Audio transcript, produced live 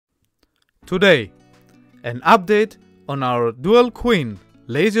Today, an update on our dual queen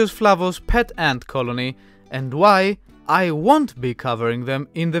Lasius Flavus pet ant colony and why I won't be covering them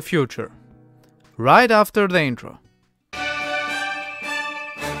in the future. Right after the intro.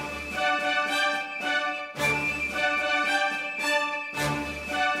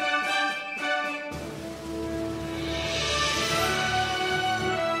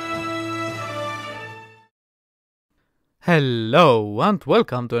 Hello and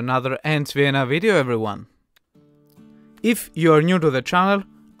welcome to another AntsVienna video, everyone. If you are new to the channel,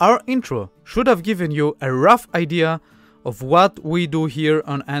 our intro should have given you a rough idea of what we do here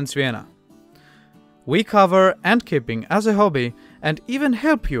on AntsVienna. We cover ant keeping as a hobby and even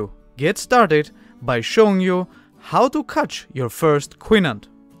help you get started by showing you how to catch your first queen ant.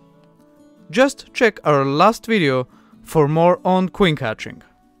 Just check our last video for more on queen catching.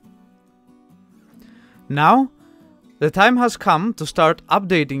 Now, the time has come to start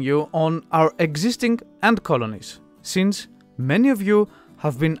updating you on our existing ant colonies, since many of you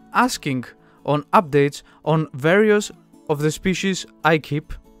have been asking on updates on various of the species I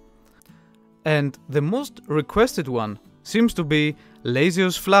keep, and the most requested one seems to be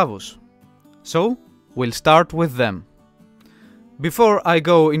Lasius Flavus. So, we'll start with them. Before I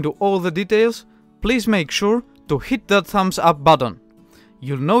go into all the details, please make sure to hit that thumbs up button.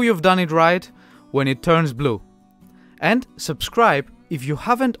 You'll know you've done it right when it turns blue. And subscribe if you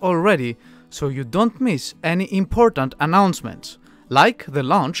haven't already so you don't miss any important announcements, like the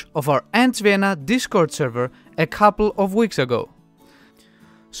launch of our AntsVienna Discord server a couple of weeks ago.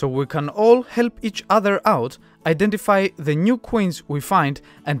 So we can all help each other out, identify the new queens we find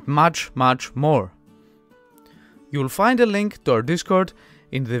and much more. You'll find a link to our Discord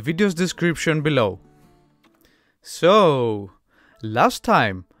in the video's description below. So, last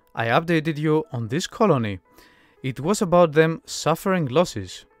time I updated you on this colony. It was about them suffering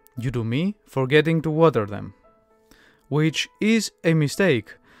losses due to me forgetting to water them, which is a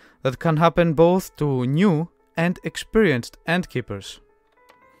mistake that can happen both to new and experienced ant keepers.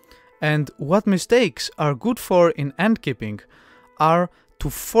 And what mistakes are good for in ant keeping are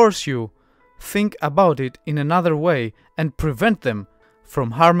to force you think about it in another way and prevent them from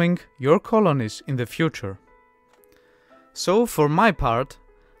harming your colonies in the future. So for my part,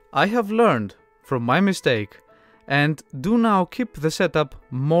 I have learned from my mistake and do now keep the setup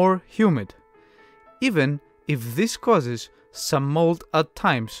more humid, even if this causes some mold at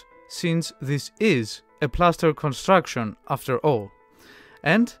times, since this is a plaster construction after all,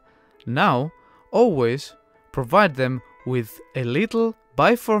 and now always provide them with a little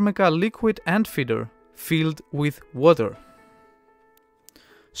biformica liquid ant feeder filled with water,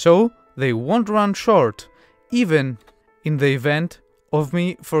 so they won't run short even in the event of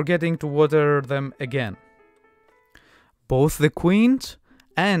me forgetting to water them again. Both the queens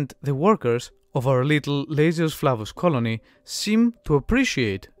and the workers of our little Lasius Flavus colony seem to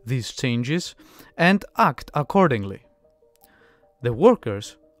appreciate these changes and act accordingly. The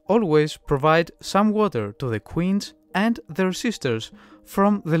workers always provide some water to the queens and their sisters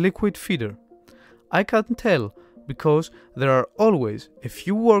from the liquid feeder. I can tell because there are always a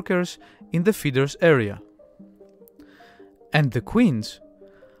few workers in the feeder's area. And the queens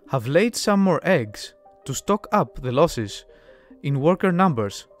have laid some more eggs to stock up the losses in worker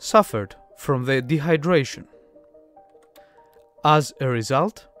numbers suffered from the dehydration. As a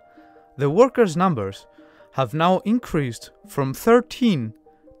result, the workers' numbers have now increased from 13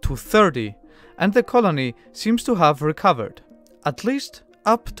 to 30 and the colony seems to have recovered, at least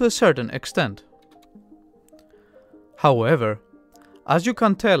up to a certain extent. However, as you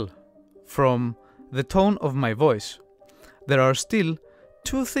can tell from the tone of my voice, there are still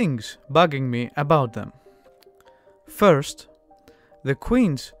two things bugging me about them. First, the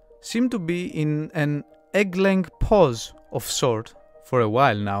queens seem to be in an egg-laying pause of sort for a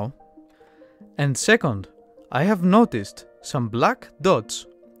while now. And second, I have noticed some black dots,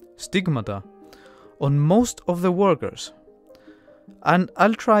 stigmata, on most of the workers. And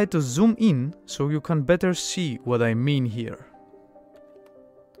I'll try to zoom in so you can better see what I mean here.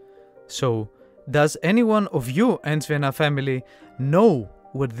 So, does anyone of you AntsVienna family know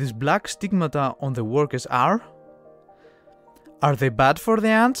what these black stigmata on the workers are? Are they bad for the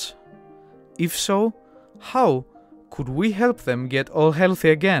ants? If so, how could we help them get all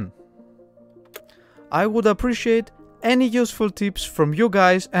healthy again? I would appreciate any useful tips from you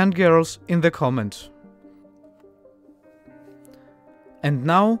guys and girls in the comments. And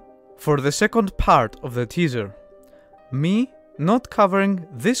now for the second part of the teaser. Me not covering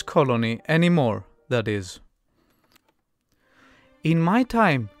this colony anymore, that is. In my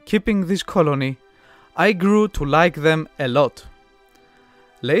time keeping this colony, I grew to like them a lot.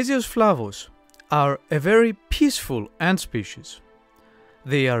 Lasius flavus are a very peaceful ant species.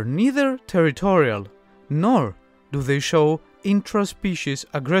 They are neither territorial nor do they show intraspecies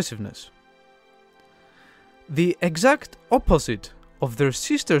aggressiveness. The exact opposite of their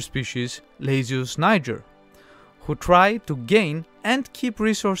sister species Lasius Niger, who try to gain and keep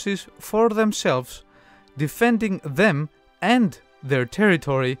resources for themselves, defending them and their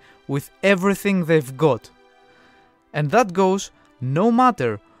territory with everything they've got. And that goes no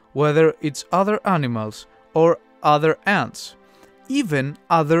matter whether it's other animals or other ants, even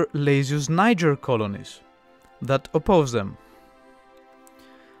other Lasius Niger colonies that oppose them.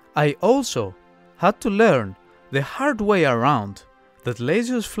 I also had to learn the hard way around that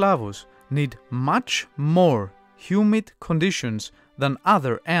Lasius flavus need much more humid conditions than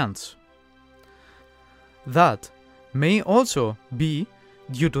other ants. That may also be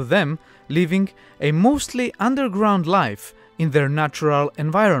due to them living a mostly underground life in their natural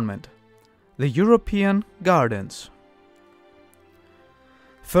environment, the European gardens.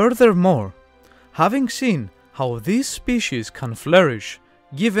 Furthermore, having seen how these species can flourish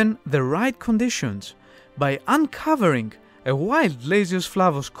given the right conditions by uncovering a wild Lasius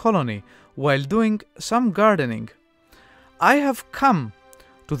flavus colony while doing some gardening, I have come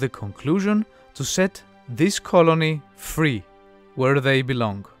to the conclusion to set this colony free where they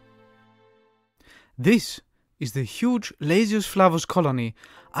belong. This is the huge Lasius flavus colony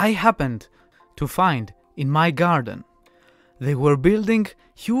I happened to find in my garden. They were building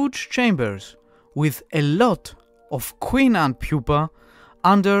huge chambers with a lot of queen ant pupa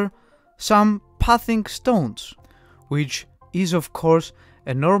under some pathing stones, which is of course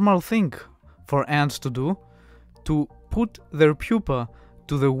a normal thing for ants to do, to put their pupa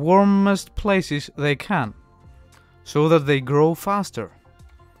to the warmest places they can, so that they grow faster.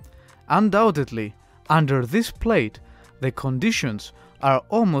 Undoubtedly, under this plate, the conditions are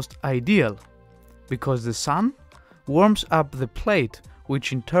almost ideal, because the sun warms up the plate,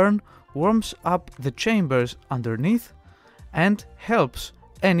 which in turn warms up the chambers underneath and helps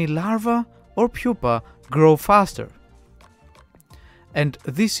any larva or pupa grow faster. And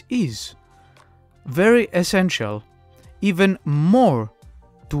this is very essential, even more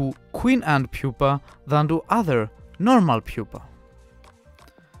to queen ant pupa than to other normal pupa.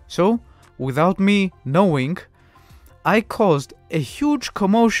 So, without me knowing, I caused a huge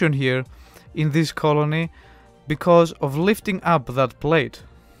commotion here in this colony because of lifting up that plate.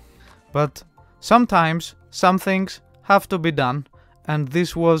 But sometimes some things have to be done, and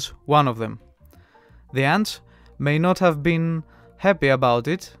this was one of them. The ants may not have been happy about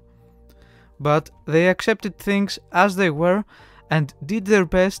it, but they accepted things as they were and did their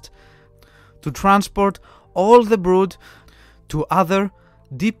best to transport all the brood to other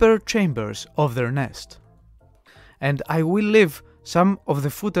deeper chambers of their nest. And I will leave some of the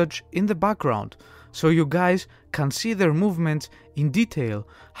footage in the background so you guys can see their movements in detail,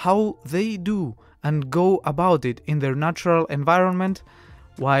 how they do and go about it in their natural environment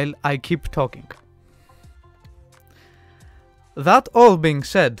while I keep talking. That all being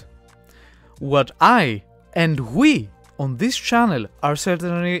said, what I and we on this channel are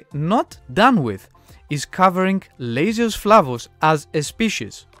certainly not done with is covering Lasius flavus as a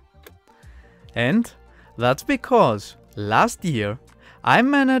species. And that's because last year I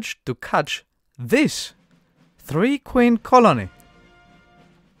managed to catch this 3-queen colony.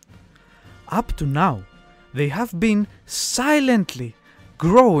 Up to now, they have been silently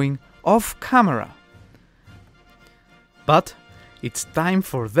growing off camera. But it's time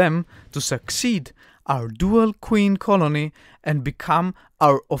for them to succeed our dual queen colony and become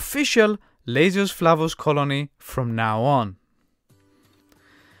our official Lasius flavus colony from now on.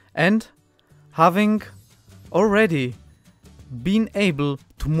 And having already been able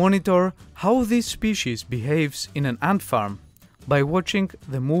to monitor how this species behaves in an ant farm by watching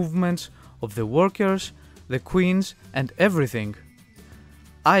the movements of the workers, the queens and everything,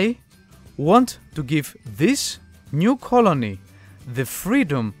 I want to give this new colony the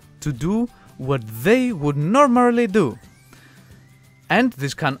freedom to do what they would normally do. And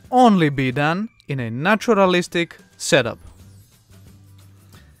this can only be done in a naturalistic setup.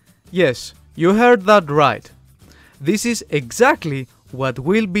 Yes, you heard that right. This is exactly what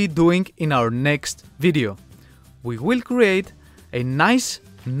we'll be doing in our next video. We will create a nice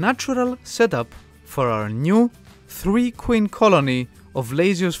natural setup for our new 3-queen colony of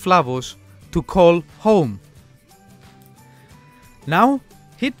Lasius flavus to call home. Now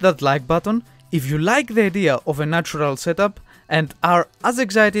hit that like button if you like the idea of a natural setup and are as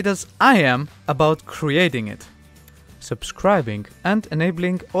excited as I am about creating it. Subscribing and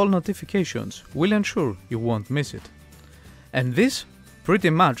enabling all notifications will ensure you won't miss it. And this pretty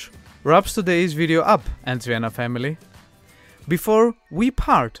much wraps today's video up, AntsVienna family. Before we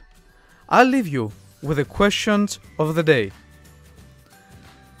part, I'll leave you with the questions of the day.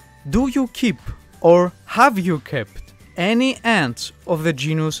 Do you keep or have you kept any ants of the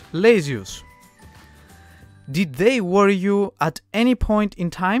genus Lasius? Did they worry you at any point in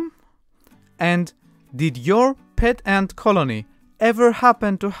time? And did your pet ant colony ever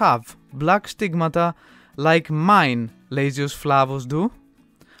happen to have black stigmata like mine Lasius Flavus do?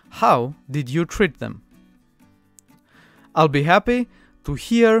 How did you treat them? I'll be happy to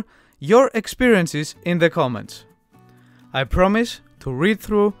hear your experiences in the comments. I promise to read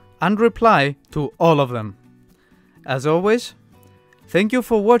through and reply to all of them. As always, thank you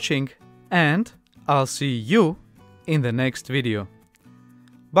for watching, and I'll see you in the next video.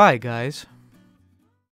 Bye guys.